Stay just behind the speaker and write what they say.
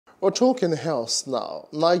We're talking health now.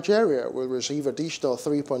 Nigeria will receive additional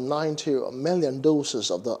 3.92 million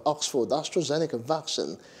doses of the Oxford AstraZeneca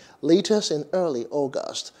vaccine, latest in early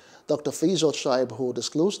August. Dr. Faisal Shaib, who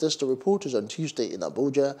disclosed this to reporters on Tuesday in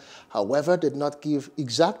Abuja, however, did not give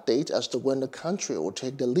exact date as to when the country will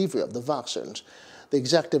take delivery of the vaccines. The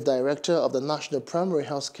executive director of the National Primary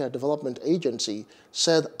Healthcare Development Agency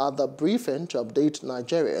said at the briefing to update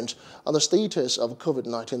Nigerians on the status of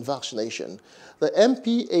COVID-19 vaccination. The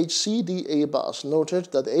MPHCDA boss noted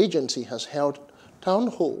that the agency has held town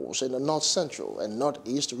halls in the north-central and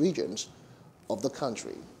northeast regions of the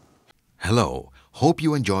country. Hello, hope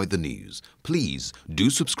you enjoyed the news. Please do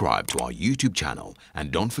subscribe to our YouTube channel and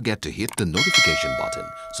don't forget to hit the notification button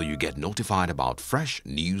so you get notified about fresh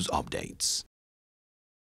news updates.